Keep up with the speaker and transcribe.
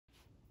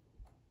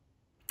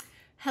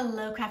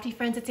Hello crafty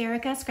friends, it's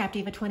Erica, Scrap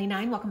Diva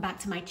 29. Welcome back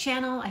to my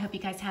channel. I hope you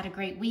guys had a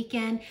great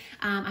weekend.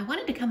 I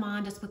wanted to come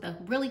on just with a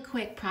really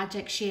quick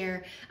project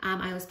share.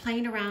 I was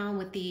playing around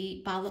with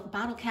the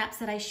bottle caps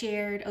that I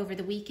shared over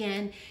the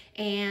weekend,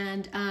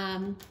 and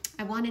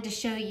I wanted to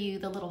show you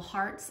the little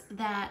hearts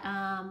that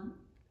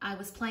I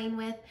was playing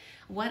with.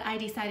 What I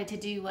decided to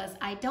do was,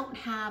 I don't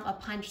have a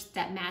punch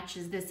that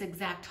matches this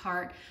exact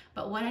heart,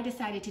 but what I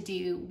decided to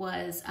do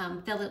was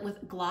fill it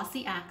with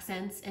glossy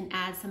accents and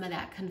add some of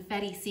that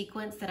confetti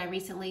sequence that I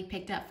recently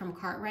picked up from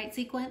Cartwright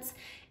Sequence.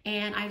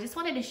 And I just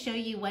wanted to show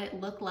you what it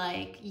looked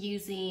like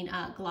using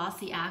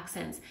glossy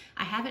accents.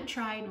 I haven't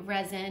tried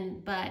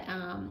resin, but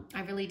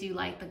I really do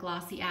like the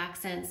glossy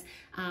accents.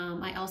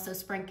 I also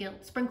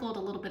sprinkled a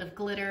little bit of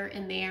glitter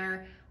in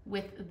there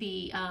with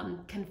the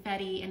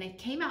confetti, and it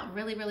came out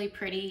really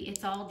pretty.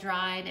 It's all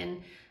dried,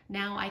 and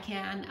now I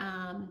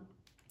can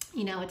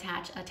you know,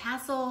 attach a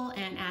tassel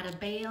and add a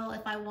bail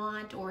if I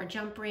want, or a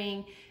jump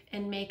ring,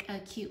 and make a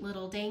cute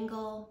little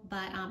dangle.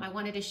 But I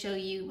wanted to show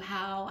you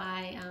how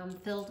I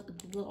filled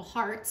the little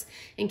hearts,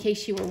 in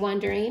case you were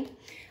wondering.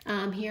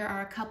 Here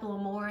are a couple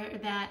more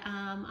that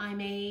I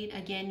made,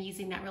 again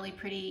using that really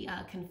pretty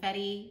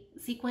confetti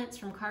sequence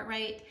from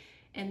Cartwright.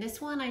 And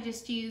this one I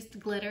just used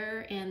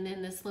glitter, and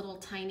then this little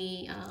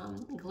tiny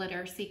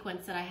glitter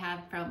sequence that I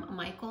have from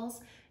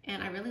Michaels.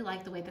 And I really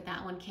like the way that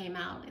that one came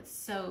out. It's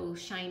so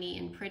shiny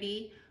and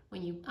pretty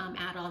when you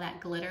add all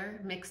that glitter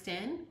mixed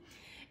in.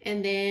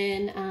 And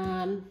then,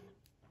 and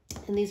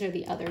these are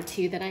the other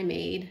two that I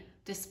made,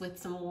 just with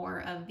some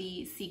more of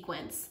the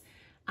sequence.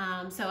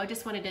 So I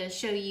just wanted to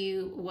show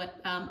you what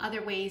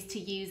other ways to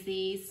use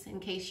these, in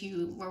case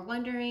you were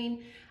wondering.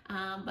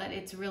 But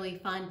it's really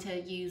fun to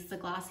use the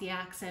glossy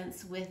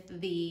accents with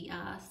the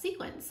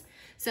sequence.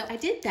 So I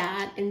did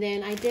that, and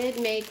then I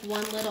did make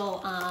one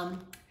little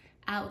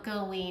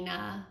Outgoing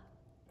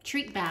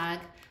treat bag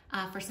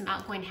for some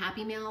Outgoing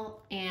Happy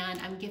Meal, and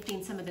I'm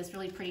gifting some of this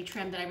really pretty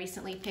trim that I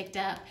recently picked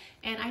up.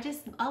 And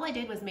all I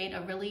did was made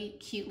a really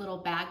cute little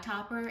bag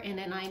topper, and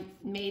then I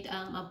made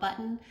a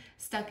button,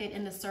 stuck it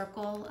in the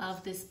circle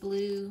of this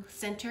blue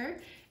center,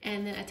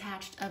 and then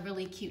attached a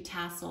really cute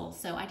tassel.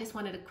 So I just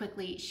wanted to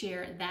quickly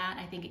share that.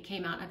 I think it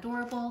came out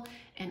adorable,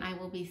 and I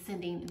will be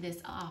sending this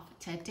off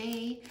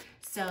today.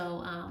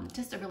 So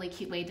just a really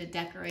cute way to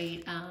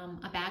decorate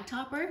a bag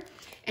topper.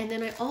 And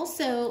then I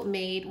also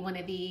made one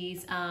of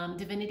these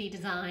Divinity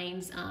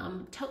Designs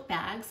tote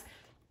bags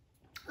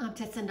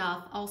to send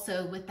off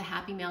also with the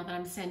Happy Mail that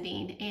I'm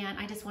sending. And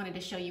I just wanted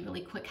to show you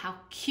really quick how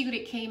cute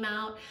it came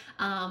out.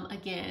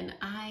 Again,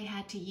 I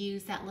had to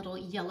use that little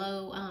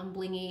yellow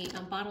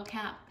blingy bottle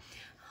cap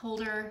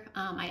holder.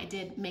 I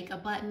did make a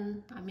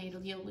button. I made a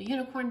little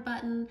unicorn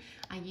button.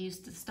 I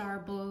used the star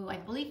bow, I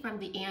believe from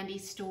the Andy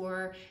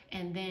store.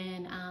 And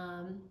then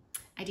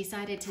I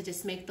decided to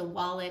just make the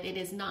wallet. It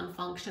is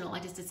non-functional. I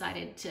just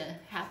decided to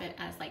have it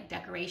as like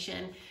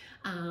decoration.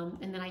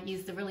 And then I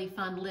used the really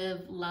fun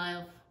Live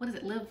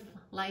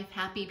Life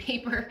Happy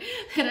paper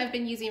that I've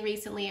been using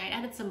recently. I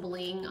added some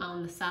bling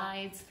on the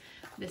sides.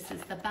 This is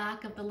the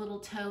back of the little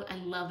tote. I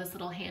love this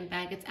little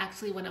handbag. It's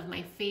actually one of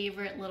my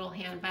favorite little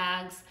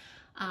handbags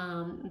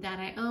that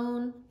I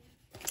own.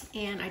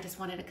 And I just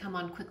wanted to come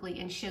on quickly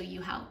and show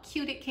you how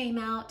cute it came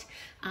out.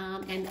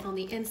 And on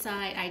the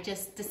inside, I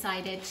just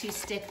decided to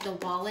stick the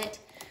wallet,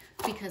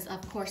 because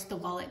of course the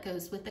wallet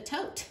goes with the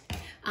tote.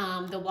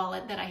 The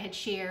wallet that I had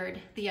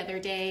shared the other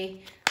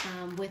day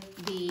with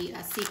the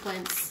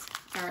sequence,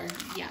 or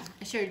yeah,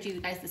 I showed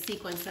you guys the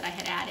sequence that I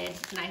had added,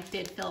 and I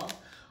did fill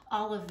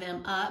all of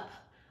them up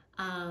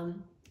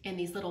in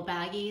these little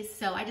baggies.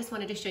 So I just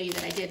wanted to show you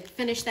that I did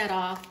finish that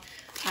off.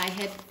 I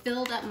had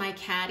filled up my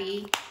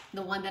caddy,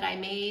 the one that I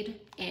made,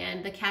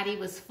 and the caddy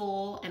was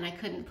full and I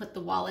couldn't put the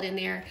wallet in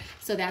there.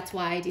 So that's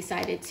why I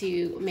decided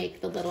to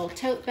make the little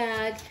tote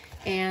bag,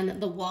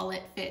 and the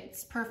wallet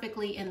fits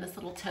perfectly in this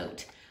little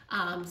tote.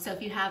 So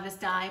if you have this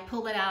die,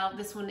 pull it out.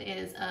 This one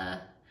is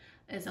a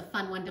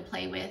fun one to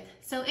play with.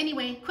 So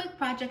anyway, quick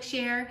project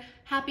share.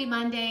 Happy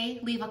Monday.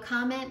 Leave a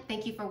comment.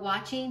 Thank you for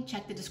watching.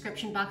 Check the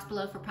description box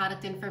below for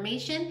product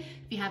information.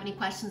 If you have any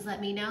questions, let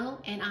me know,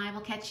 and I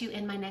will catch you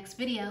in my next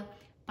video.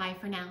 Bye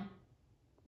for now.